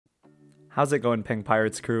How's it going,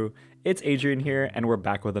 PengPirates Crew? It's Adrian here, and we're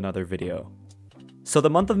back with another video. So the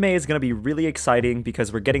month of May is going to be really exciting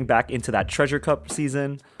because we're getting back into that Treasure Cup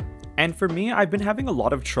season. And for me, I've been having a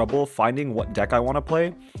lot of trouble finding what deck I want to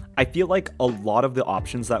play. I feel like a lot of the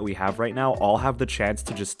options that we have right now all have the chance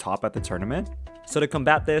to just top at the tournament. So to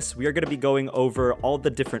combat this, we are going to be going over all the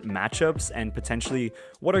different matchups and potentially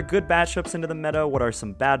what are good matchups into the meta, what are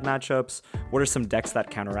some bad matchups, what are some decks that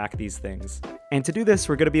counteract these things. And to do this,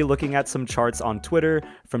 we're going to be looking at some charts on Twitter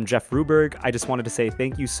from Jeff Ruberg. I just wanted to say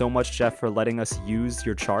thank you so much, Jeff, for letting us use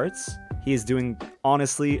your charts. He is doing,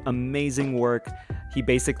 honestly, amazing work. He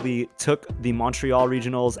basically took the Montreal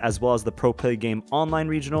regionals as well as the Pro Play Game online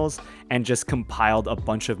regionals and just compiled a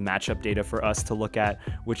bunch of matchup data for us to look at,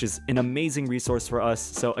 which is an amazing resource for us.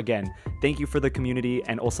 So again, thank you for the community,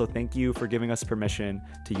 and also thank you for giving us permission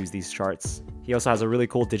to use these charts. He also has a really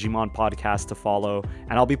cool Digimon podcast to follow,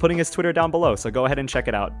 and I'll be putting his Twitter down below, so go ahead and check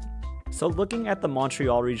it out. So looking at the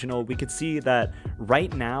Montreal regional, we could see that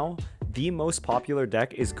right now, the most popular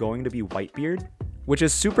deck is going to be Whitebeard, which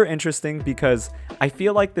is super interesting because I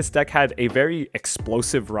feel like this deck had a very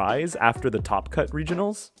explosive rise after the Top Cut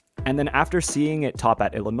regionals. And then after seeing it top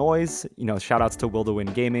at Illinois, you know, shoutouts to Will to Win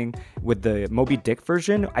Gaming with the Moby Dick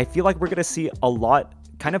version, I feel like we're going to see a lot,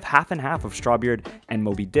 kind of half and half of Strawbeard and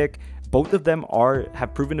Moby Dick. Both of them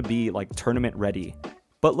have proven to be like tournament ready.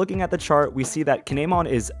 But looking at the chart, we see that Kinemon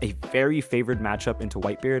is a very favored matchup into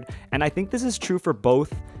Whitebeard, and I think this is true for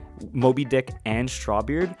both Moby Dick and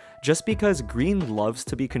Strawbeard, just because green loves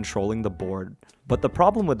to be controlling the board. But the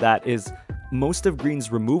problem with that is most of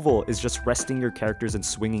green's removal is just resting your characters and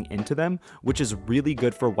swinging into them, which is really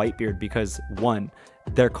good for Whitebeard because, one,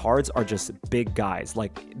 their cards are just big guys.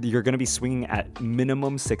 Like, you're going to be swinging at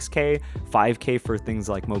minimum 6k, 5k for things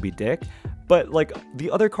like Moby Dick, but like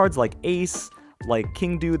the other cards like Ace, like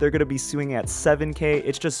King Do, they're going to be swinging at 7k.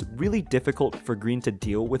 It's just really difficult for green to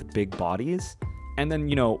deal with big bodies. And then,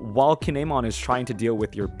 you know, while Kinemon is trying to deal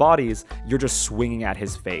with your bodies, you're just swinging at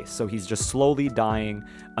his face. So he's just slowly dying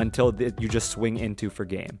until you just swing into for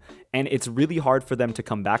game. And it's really hard for them to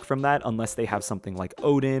come back from that unless they have something like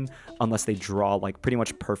Odin, unless they draw like pretty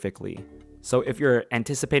much perfectly. So if you're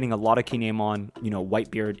anticipating a lot of Kinemon, you know,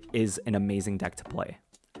 Whitebeard is an amazing deck to play.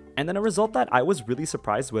 And then a result that I was really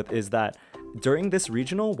surprised with is that during this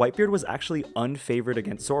regional, Whitebeard was actually unfavored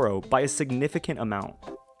against Zoro by a significant amount.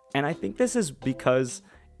 And I think this is because,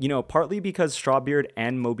 you know, partly because Strawbeard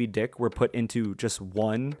and Moby Dick were put into just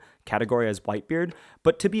one category as Whitebeard.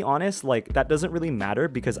 But to be honest, like, that doesn't really matter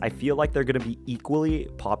because I feel like they're going to be equally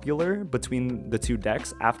popular between the two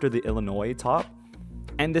decks after the Illinois top.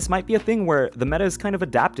 And this might be a thing where the meta is kind of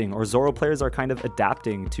adapting, or Zoro players are kind of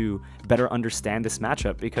adapting to better understand this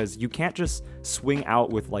matchup, because you can't just swing out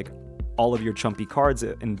with like all of your chumpy cards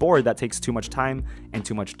in board. That takes too much time and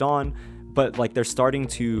too much dawn. But like, they're starting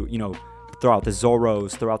to, you know, throw out the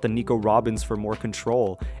Zoros, throw out the Nico Robins for more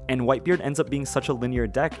control. And Whitebeard ends up being such a linear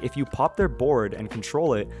deck. If you pop their board and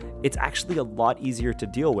control it, it's actually a lot easier to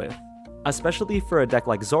deal with. Especially for a deck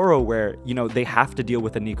like Zoro where, you know, they have to deal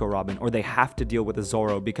with a Nico Robin or they have to deal with a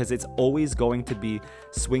Zoro because it's always going to be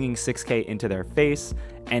swinging 6k into their face.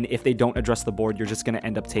 And if they don't address the board, you're just going to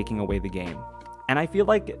end up taking away the game. And I feel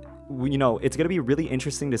like, you know, it's going to be really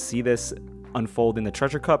interesting to see this unfold in the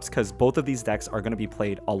Treasure Cups because both of these decks are going to be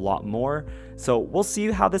played a lot more. So we'll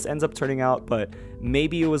see how this ends up turning out, but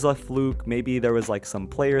maybe it was a fluke, maybe there was like some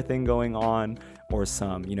player thing going on, or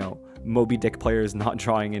some, you know, Moby Dick players not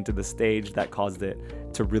drawing into the stage that caused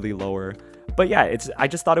it to really lower. But yeah, I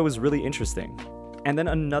just thought it was really interesting. And then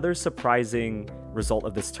another surprising result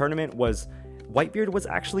of this tournament was Whitebeard was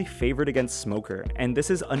actually favored against Smoker, and this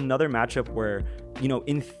is another matchup where, you know,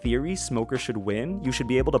 in theory, Smoker should win. You should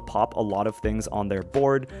be able to pop a lot of things on their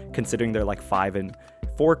board, considering they're like 5 and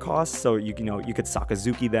 4 costs. So you know, you could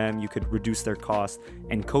Sakazuki them, you could reduce their cost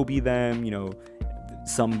and Kobe them. You know,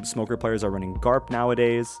 some Smoker players are running Garp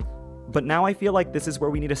nowadays. But now I feel like this is where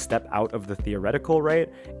we need to step out of the theoretical,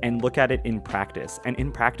 right, and look at it in practice. And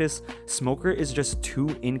in practice, Smoker is just too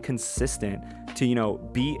inconsistent to, you know,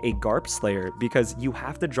 be a Garp Slayer, because you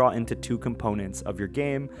have to draw into two components of your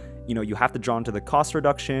game. You know, you have to draw into the cost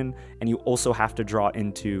reduction, and you also have to draw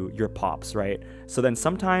into your pops, right? So then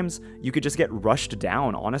sometimes you could just get rushed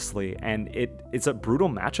down, honestly, and it's a brutal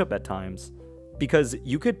matchup at times. Because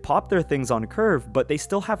you could pop their things on curve, but they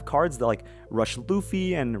still have cards that like rush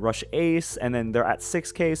Luffy and rush Ace, and then they're at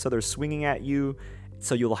 6k, so they're swinging at you,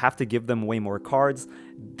 so you'll have to give them way more cards.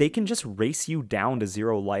 They can just race you down to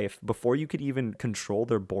 0 life before you could even control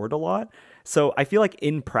their board a lot. So I feel like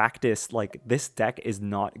in practice, like, this deck is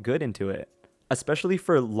not good into it. especially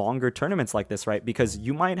for longer tournaments like this, right? Because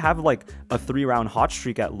you might have like a 3-round hot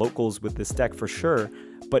streak at locals with this deck for sure,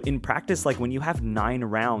 but in practice, like when you have 9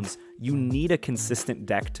 rounds, you need a consistent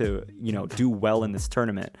deck to, you know, do well in this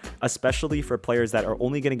tournament, especially for players that are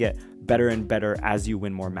only going to get better and better as you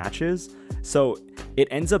win more matches. So it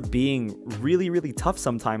ends up being really, really tough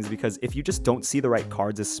sometimes, because if you just don't see the right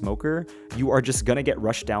cards as Smoker, you are just going to get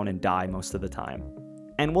rushed down and die most of the time.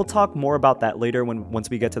 And we'll talk more about that later once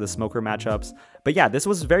we get to the Smoker matchups. But yeah, this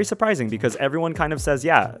was very surprising because everyone kind of says,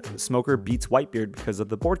 yeah, Smoker beats Whitebeard because of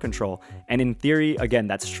the board control. And in theory, again,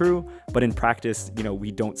 that's true. But in practice, you know,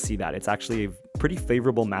 we don't see that. It's actually a pretty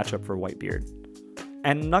favorable matchup for Whitebeard.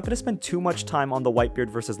 And I'm not going to spend too much time on the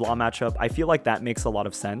Whitebeard versus Law matchup. I feel like that makes a lot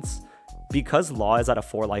of sense. Because Law is at a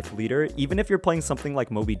 4-life leader, even if you're playing something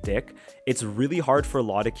like Moby Dick, it's really hard for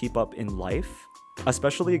Law to keep up in life,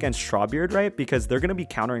 especially against Strawbeard, right? Because they're going to be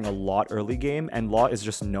countering a lot early game, and Law is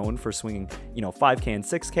just known for swinging, you know, 5k and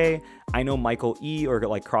 6k. I know Michael E, or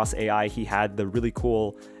like Cross AI, he had the really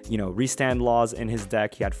cool, you know, restand Laws in his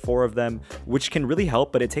deck. He had 4 of them, which can really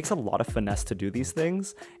help, but it takes a lot of finesse to do these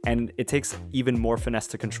things, and it takes even more finesse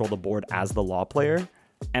to control the board as the Law player.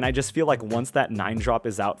 And I just feel like once that 9-drop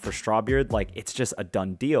is out for Strawbeard, like it's just a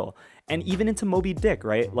done deal. And even into Moby Dick,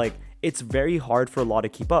 right? Like it's very hard for Law to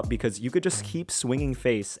keep up because you could just keep swinging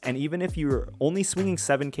face. And even if you're only swinging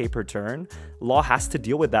 7k per turn, Law has to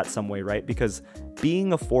deal with that some way, right? Because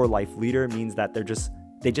being a 4-life leader means that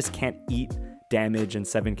they just can't eat damage and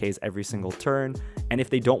 7ks every single turn. And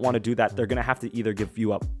if they don't want to do that, they're going to have to either give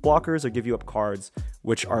you up blockers or give you up cards,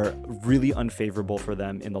 which are really unfavorable for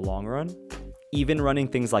them in the long run. Even running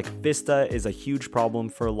things like Vista is a huge problem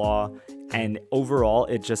for Law, and overall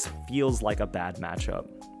it just feels like a bad matchup.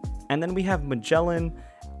 And then we have Magellan.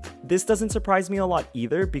 This doesn't surprise me a lot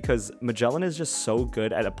either, because Magellan is just so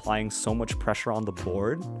good at applying so much pressure on the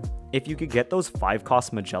board. If you could get those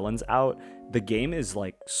 5-cost Magellans out, the game is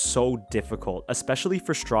like so difficult, especially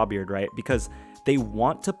for Strawbeard, right? Because they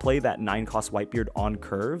want to play that 9-cost Whitebeard on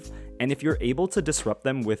curve, and if you're able to disrupt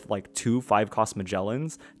them with like 2 5-cost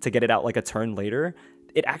Magellans to get it out like a turn later,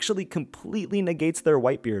 it actually completely negates their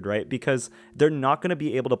Whitebeard, right? Because they're not going to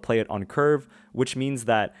be able to play it on curve, which means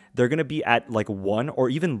that they're going to be at like 1 or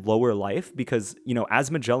even lower life, because, you know, as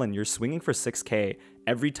Magellan, you're swinging for 6k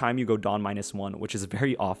every time you go Dawn -1, which is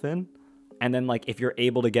very often. And then, like, if you're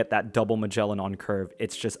able to get that double Magellan on curve,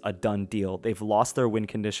 it's just a done deal. They've lost their win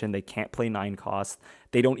condition. They can't play 9-cost.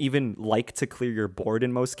 They don't even like to clear your board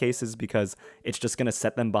in most cases because it's just going to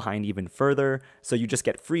set them behind even further. So you just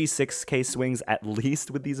get free 6k swings at least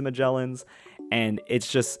with these Magellans. And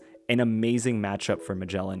it's just an amazing matchup for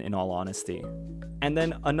Magellan, in all honesty. And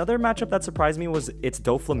then another matchup that surprised me was its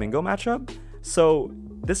Doflamingo matchup. So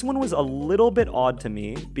this one was a little bit odd to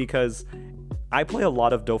me because I play a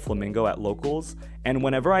lot of Doflamingo at locals, and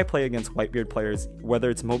whenever I play against Whitebeard players, whether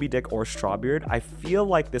it's Moby Dick or Strawbeard, I feel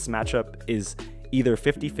like this matchup is either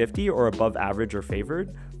 50-50 or above average or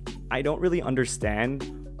favored. I don't really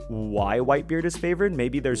understand why Whitebeard is favored.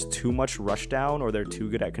 Maybe there's too much rushdown or they're too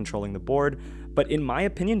good at controlling the board. But in my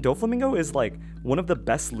opinion, Doflamingo is like one of the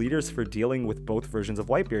best leaders for dealing with both versions of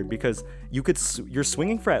Whitebeard, because you're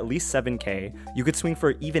swinging for at least 7k. You could swing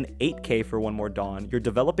for even 8k for one more Dawn. You're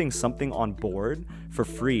developing something on board for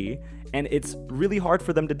free, and it's really hard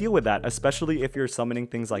for them to deal with that, especially if you're summoning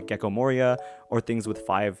things like Gecko Moria or things with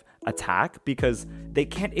 5 attack, because they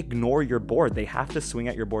can't ignore your board. They have to swing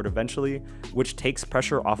at your board eventually, which takes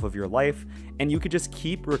pressure off of your life, and you could just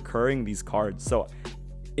keep recurring these cards. So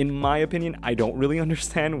in my opinion, I don't really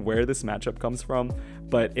understand where this matchup comes from,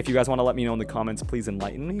 but if you guys want to let me know in the comments, please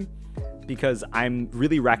enlighten me, because I'm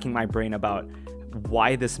really racking my brain about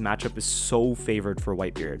why this matchup is so favored for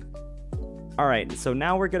Whitebeard. Alright, so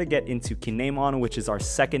now we're going to get into Kinemon, which is our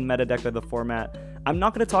second meta deck of the format. I'm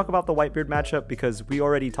not going to talk about the Whitebeard matchup because we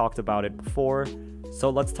already talked about it before, so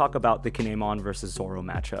let's talk about the Kinemon versus Zoro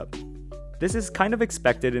matchup. This is kind of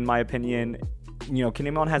expected in my opinion. You know,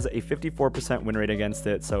 Kinemon has a 54% win rate against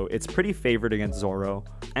it, so it's pretty favored against Zoro.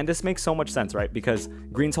 And this makes so much sense, right? Because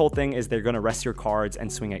Green's whole thing is they're going to rest your cards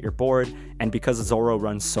and swing at your board, and because Zoro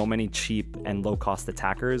runs so many cheap and low-cost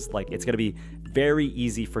attackers, like, it's going to be very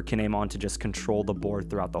easy for Kinemon to just control the board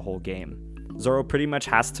throughout the whole game. Zoro pretty much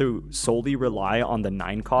has to solely rely on the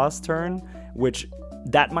 9-cost turn, which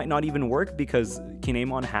that might not even work because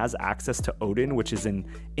Kinemon has access to Odin, which is an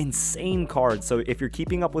insane card. So if you're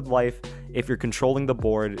keeping up with life, if you're controlling the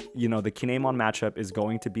board, you know, the Kinemon matchup is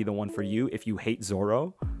going to be the one for you if you hate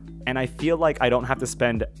Zoro. And I feel like I don't have to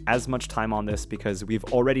spend as much time on this because we've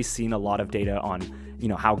already seen a lot of data on, you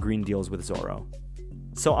know, how Green deals with Zoro.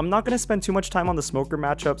 So I'm not going to spend too much time on the Smoker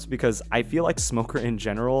matchups because I feel like Smoker in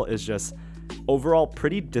general is just Overall,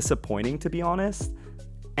 pretty disappointing to be honest.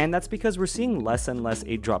 And that's because we're seeing less and less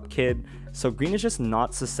 8-drop Kid, so green is just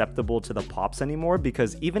not susceptible to the pops anymore,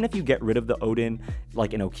 because even if you get rid of the Odin,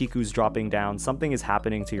 like an Okiku's dropping down, something is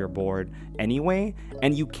happening to your board anyway,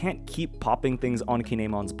 and you can't keep popping things on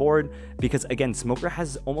Kinemon's board, because again, Smoker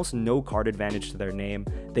has almost no card advantage to their name.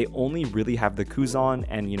 They only really have the Kuzan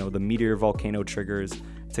and, you know, the Meteor Volcano triggers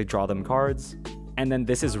to draw them cards. And then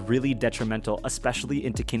this is really detrimental, especially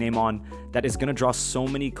into Kinemon, that is going to draw so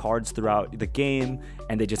many cards throughout the game,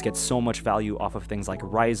 and they just get so much value off of things like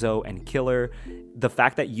Raizo and Killer. The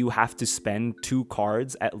fact that you have to spend 2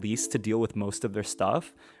 cards at least to deal with most of their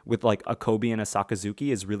stuff, with like a Kobe and a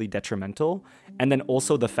Sakazuki, is really detrimental. And then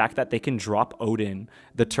also the fact that they can drop Odin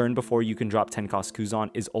the turn before you can drop 10 cost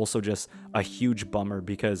Kuzan is also just a huge bummer,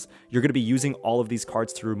 because you're going to be using all of these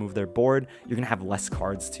cards to remove their board. You're going to have less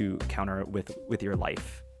cards to counter it with your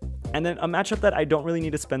life. And then a matchup that I don't really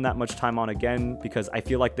need to spend that much time on again, because I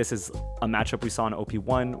feel like this is a matchup we saw in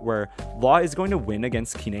OP1 where Law is going to win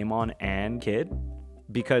against Kinemon and Kid,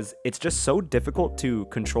 because it's just so difficult to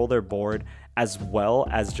control their board, as well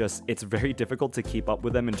as just it's very difficult to keep up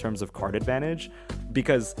with them in terms of card advantage,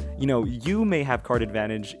 because, you know, you may have card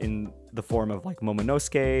advantage in the form of like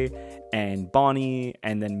Momonosuke and Bonnie,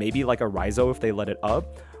 and then maybe like a Raizo if they let it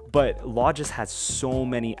up. But Law just has so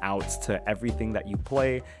many outs to everything that you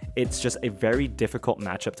play. It's just a very difficult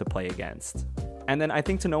matchup to play against. And then I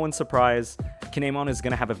think, to no one's surprise, Kinemon is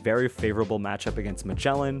going to have a very favorable matchup against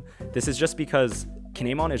Magellan. This is just because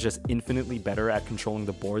Kinemon is just infinitely better at controlling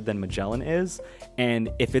the board than Magellan is. And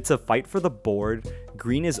if it's a fight for the board,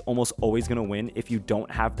 green is almost always going to win if you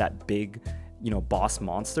don't have that big, you know, boss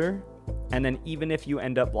monster. And then even if you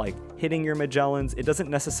end up like hitting your Magellans, it doesn't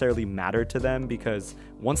necessarily matter to them, because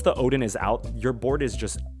once the Odin is out, your board is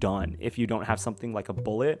just done if you don't have something like a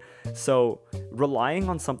Bullet. So relying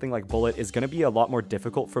on something like Bullet is going to be a lot more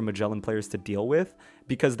difficult for Magellan players to deal with,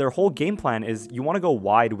 because their whole game plan is you want to go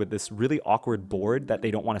wide with this really awkward board that they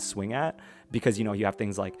don't want to swing at, because, you know, you have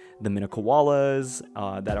things like the Minokoalas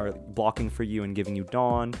that are blocking for you and giving you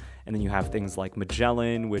Dawn, and then you have things like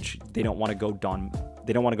Magellan, which they don't want to go Dawn.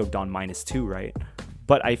 They don't want to go Dawn -2, right?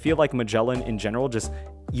 But I feel like Magellan in general, just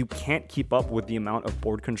you can't keep up with the amount of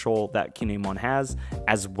board control that Kinemon has,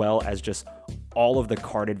 as well as just all of the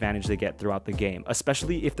card advantage they get throughout the game.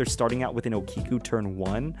 Especially if they're starting out with an Okiku turn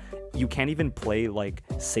 1, you can't even play like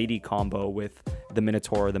Sadie combo with the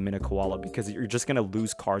Minotaur or the Minokoala, because you're just going to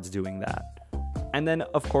lose cards doing that. And then,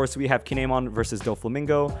 of course, we have Kinemon versus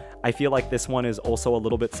Doflamingo. I feel like this one is also a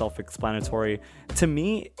little bit self-explanatory. To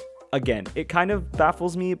me, again, it kind of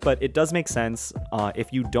baffles me, but it does make sense.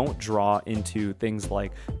 If you don't draw into things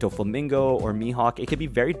like Doflamingo or Mihawk, it can be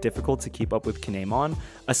very difficult to keep up with Kinemon,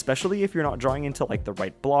 especially if you're not drawing into like the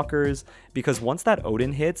right blockers, because once that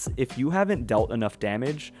Odin hits, if you haven't dealt enough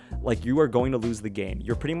damage, like, you are going to lose the game.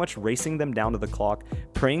 You're pretty much racing them down to the clock,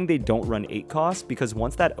 praying they don't run 8 cost, because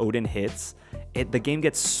once that Odin hits, the game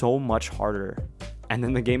gets so much harder. And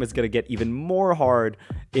then the game is going to get even more hard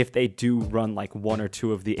if they do run like 1 or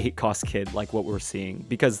 2 of the 8 cost Kid, like what we're seeing.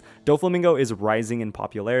 Because Doflamingo is rising in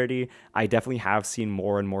popularity. I definitely have seen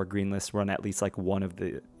more and more green lists run at least like 1 of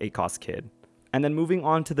the 8 cost Kid. And then moving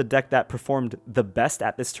on to the deck that performed the best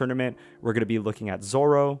at this tournament, we're going to be looking at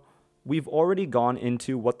Zoro. We've already gone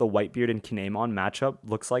into what the Whitebeard and Kinemon matchup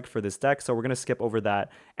looks like for this deck, so we're going to skip over that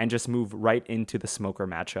and just move right into the Smoker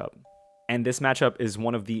matchup. And this matchup is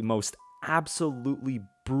one of the most absolutely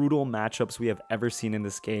brutal matchups we have ever seen in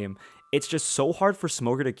this game. It's just so hard for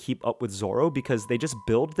Smoker to keep up with Zoro, because they just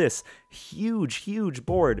build this huge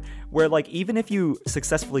board where, like, even if you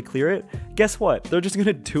successfully clear it, guess what? They're just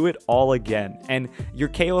gonna do it all again. And your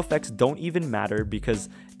KO effects don't even matter, because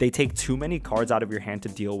they take too many cards out of your hand to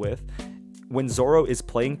deal with. When Zoro is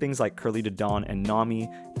playing things like Curly to Dawn and Nami,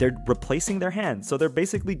 they're replacing their hand, so they're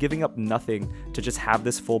basically giving up nothing to just have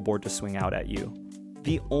this full board to swing out at you.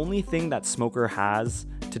 The only thing that Smoker has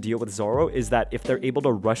to deal with Zoro is that if they're able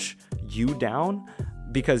to rush you down,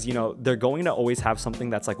 because, you know, they're going to always have something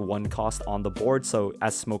that's like 1 cost on the board, so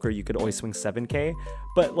as Smoker you could always swing 7k,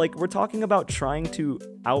 but like, we're talking about trying to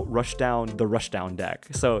out rush down the rushdown deck,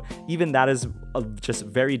 so even that is just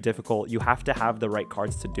very difficult. You have to have the right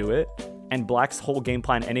cards to do it. And Black's whole game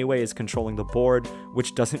plan anyway is controlling the board,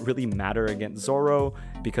 which doesn't really matter against Zoro,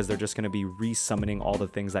 because they're just going to be re-summoning all the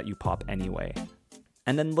things that you pop anyway.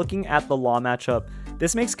 And then looking at the Law matchup,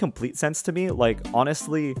 this makes complete sense to me. Like,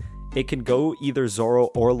 honestly, it can go either Zoro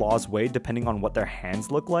or Law's way depending on what their hands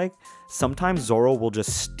look like. Sometimes Zoro will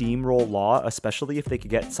just steamroll Law, especially if they could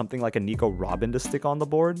get something like a Nico Robin to stick on the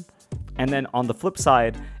board. And then on the flip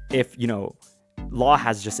side, if, you know, Law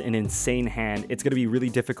has just an insane hand. It's going to be really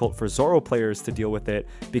difficult for Zoro players to deal with it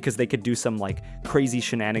because they could do some like crazy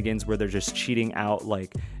shenanigans where they're just cheating out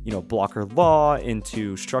like, you know, blocker Law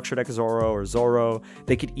into structure deck Zoro or Zoro.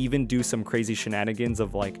 They could even do some crazy shenanigans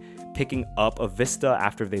of like picking up a Vista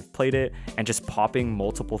after they've played it and just popping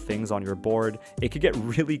multiple things on your board. It could get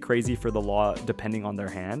really crazy for the Law depending on their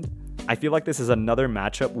hand. I feel like this is another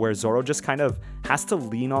matchup where Zoro just kind of has to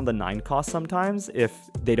lean on the 9 cost sometimes if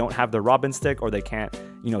they don't have the Robin stick or they can't,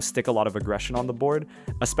 you know, stick a lot of aggression on the board,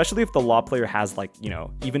 especially if the Law player has like, you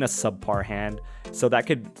know, even a subpar hand. So that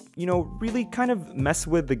could, you know, really kind of mess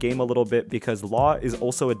with the game a little bit because Law is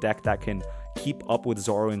also a deck that can keep up with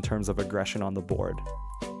Zoro in terms of aggression on the board.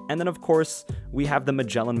 And then of course, we have the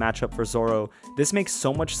Magellan matchup for Zoro. This makes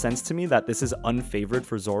so much sense to me that this is unfavored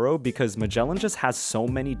for Zoro because Magellan just has so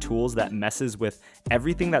many tools that messes with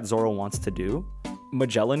everything that Zoro wants to do.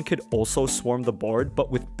 Magellan could also swarm the board,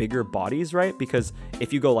 but with bigger bodies, right? Because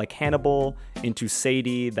if you go like Hannibal into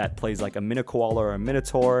Sadie that plays like a Mini-Koala or a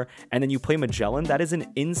Minotaur, and then you play Magellan, that is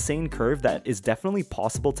an insane curve that is definitely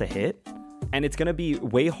possible to hit. And it's going to be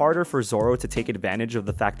way harder for Zoro to take advantage of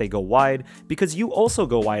the fact they go wide because you also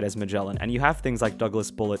go wide as Magellan and you have things like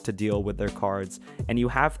Douglas Bullet to deal with their cards and you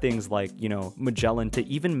have things like, you know, Magellan to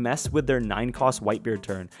even mess with their 9 cost Whitebeard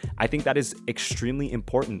turn. I think that is extremely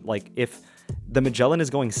important. Like if the Magellan is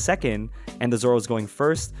going second and the Zoro is going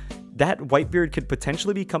first, that Whitebeard could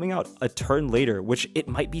potentially be coming out a turn later, which it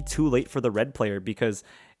might be too late for the red player because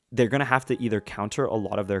they're going to have to either counter a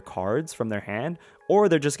lot of their cards from their hand or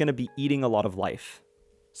they're just going to be eating a lot of life.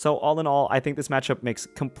 So all in all, I think this matchup makes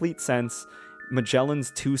complete sense.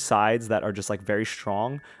 Magellan's 2 sides that are just like very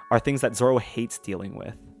strong are things that Zoro hates dealing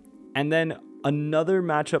with. And then another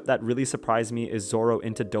matchup that really surprised me is Zoro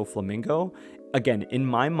into Doflamingo. Again, in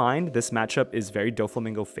my mind, this matchup is very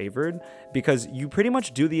Doflamingo favored because you pretty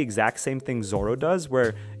much do the exact same thing Zoro does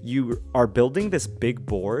where you are building this big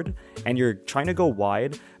board and you're trying to go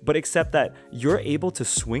wide, but except that you're able to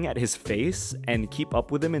swing at his face and keep up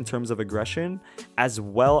with him in terms of aggression, as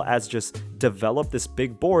well as just develop this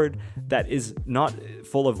big board that is not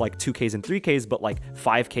full of like 2Ks and 3Ks, but like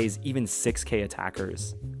 5Ks, even 6K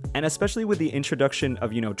attackers. And especially with the introduction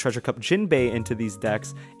of, you know, Treasure Cup Jinbei into these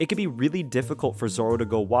decks, it can be really difficult for Zoro to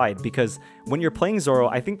go wide because when you're playing Zoro,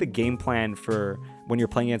 I think the game plan for when you're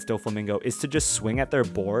playing against Doflamingo is to just swing at their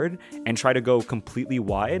board and try to go completely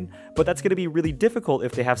wide, but that's going to be really difficult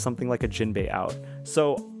if they have something like a Jinbei out.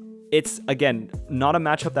 So it's, again, not a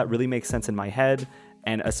matchup that really makes sense in my head.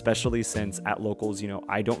 And especially since at locals, you know,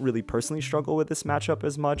 I don't really personally struggle with this matchup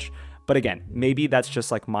as much. But again, maybe that's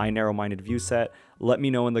just like my narrow-minded view set. Let me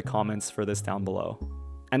know in the comments for this down below.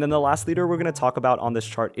 And then the last leader we're going to talk about on this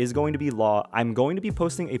chart is going to be Law. I'm going to be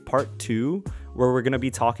posting a part 2 where we're going to be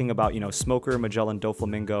talking about, you know, Smoker, Magellan,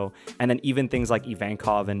 Doflamingo, and then even things like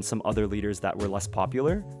Ivankov and some other leaders that were less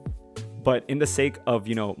popular. But in the sake of,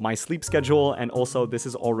 you know, my sleep schedule, and also this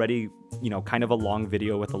is already, you know, kind of a long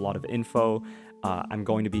video with a lot of info, I'm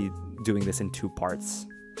going to be doing this in 2 parts.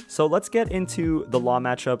 So let's get into the Law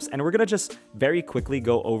matchups, and we're going to just very quickly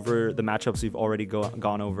go over the matchups we've already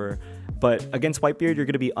gone over. But against Whitebeard, you're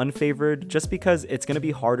going to be unfavored just because it's going to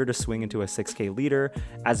be harder to swing into a 6K leader,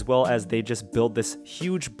 as well as they just build this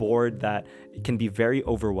huge board that can be very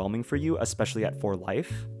overwhelming for you, especially at 4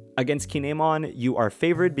 life. Against Kinemon, you are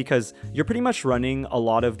favored because you're pretty much running a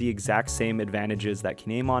lot of the exact same advantages that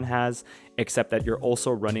Kinemon has, except that you're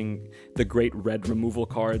also running the great red removal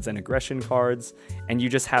cards and aggression cards, and you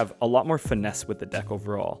just have a lot more finesse with the deck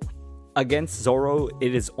overall. Against Zoro,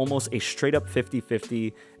 it is almost a straight up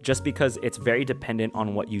 50-50 just because it's very dependent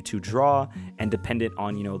on what you 2 draw and dependent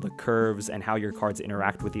on, you know, the curves and how your cards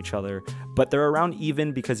interact with each other, but they're around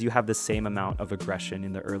even because you have the same amount of aggression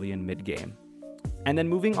in the early and mid game. And then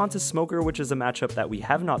moving on to Smoker, which is a matchup that we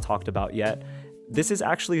have not talked about yet. This is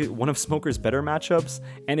actually one of Smoker's better matchups,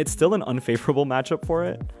 and it's still an unfavorable matchup for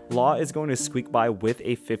it. Law is going to squeak by with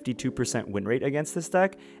a 52% win rate against this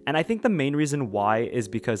deck, and I think the main reason why is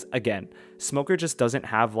because, again, Smoker just doesn't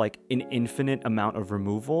have like an infinite amount of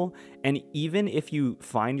removal, and even if you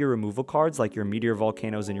find your removal cards like your Meteor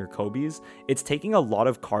Volcanoes and your Kobe's, it's taking a lot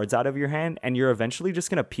of cards out of your hand, and you're eventually just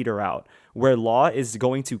going to peter out, where Law is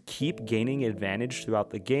going to keep gaining advantage throughout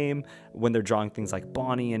the game when they're drawing things like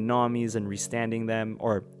Bonnie and Namis and restanding them,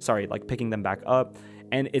 or sorry, like picking them back up,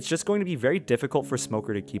 and it's just going to be very difficult for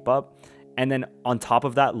Smoker to keep up. And then on top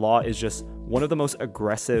of that, Law is just one of the most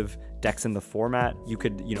aggressive decks in the format. You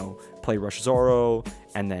could, you know, play Rush Zoro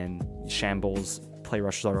and then Shambles, play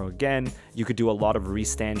Rush Zoro again. You could do a lot of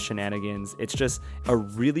restand shenanigans. It's just a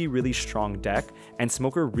really, really strong deck, and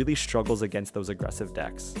Smoker really struggles against those aggressive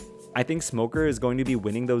decks. I think Smoker is going to be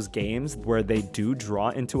winning those games where they do draw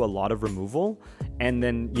into a lot of removal, and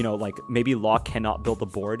then, you know, like maybe Law cannot build the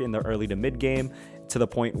board in the early to mid game to the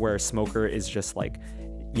point where Smoker is just like,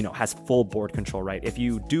 you know, has full board control, right? If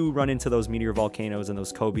you do run into those Meteor Volcanoes and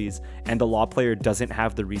those Kobe's and the Law player doesn't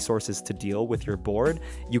have the resources to deal with your board,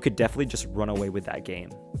 you could definitely just run away with that game.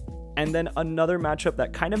 And then another matchup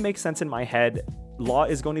that kind of makes sense in my head, Law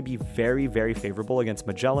is going to be very, very favorable against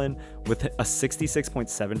Magellan with a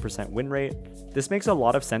 66.7% win rate. This makes a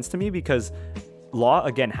lot of sense to me because Law,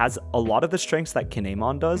 again, has a lot of the strengths that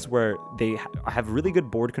Kinemon does, where they have really good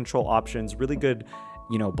board control options, really good,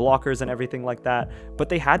 you know, blockers and everything like that, but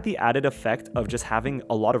they had the added effect of just having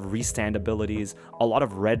a lot of restand abilities, a lot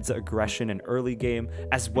of Red's aggression in early game,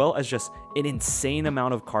 as well as just an insane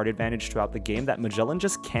amount of card advantage throughout the game that Magellan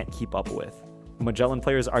just can't keep up with. Magellan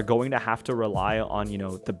players are going to have to rely on, you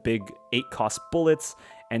know, the big 8-cost bullets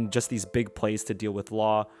and just these big plays to deal with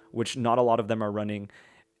Law, which not a lot of them are running.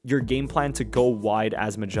 Your game plan to go wide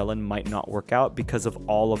as Magellan might not work out because of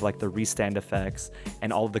all of like the restand effects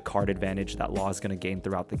and all of the card advantage that Law is going to gain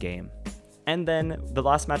throughout the game. And then the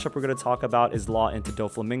last matchup we're going to talk about is Law into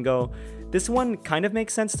Doflamingo. This one kind of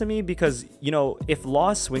makes sense to me because, you know, if Law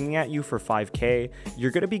is swinging at you for 5k, you're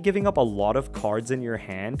going to be giving up a lot of cards in your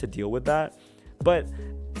hand to deal with that. But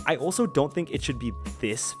I also don't think it should be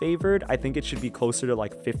this favored. I think it should be closer to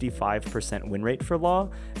like 55% win rate for Law,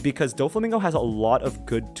 because Doflamingo has a lot of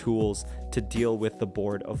good tools to deal with the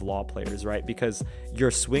board of Law players, right? Because you're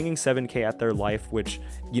swinging 7k at their life, which,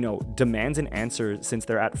 you know, demands an answer since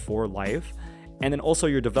they're at 4 life. And then also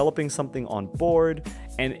you're developing something on board,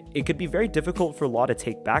 and it could be very difficult for Law to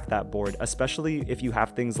take back that board, especially if you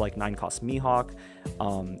have things like 9-cost Mihawk.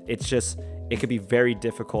 It could be very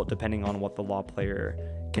difficult depending on what the Law player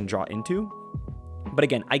can draw into. But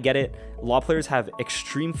again, I get it. Law players have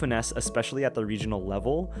extreme finesse, especially at the regional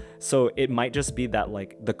level. So it might just be that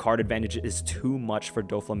like the card advantage is too much for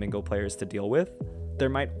Doflamingo players to deal with. There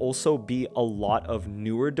might also be a lot of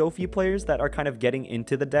newer Dofi players that are kind of getting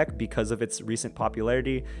into the deck because of its recent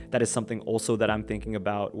popularity. That is something also that I'm thinking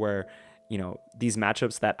about, where, you know, these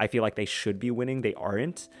matchups that I feel like they should be winning, they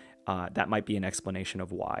aren't. That might be an explanation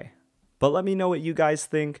of why. But let me know what you guys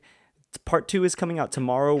think. Part 2 is coming out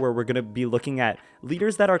tomorrow, where we're going to be looking at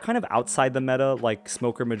leaders that are kind of outside the meta, like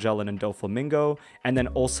Smoker, Magellan, and Doflamingo, and then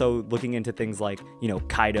also looking into things like, you know,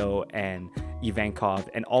 Kaido and Ivankov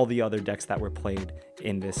and all the other decks that were played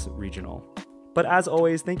in this regional. But as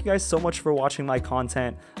always, thank you guys so much for watching my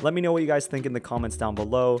content. Let me know what you guys think in the comments down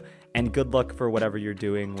below, and good luck for whatever you're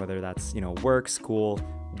doing, whether that's, you know, work, school,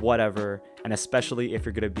 whatever, and especially if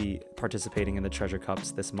you're going to be participating in the Treasure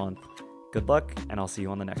Cups this month. Good luck, and I'll see you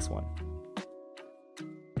on the next one.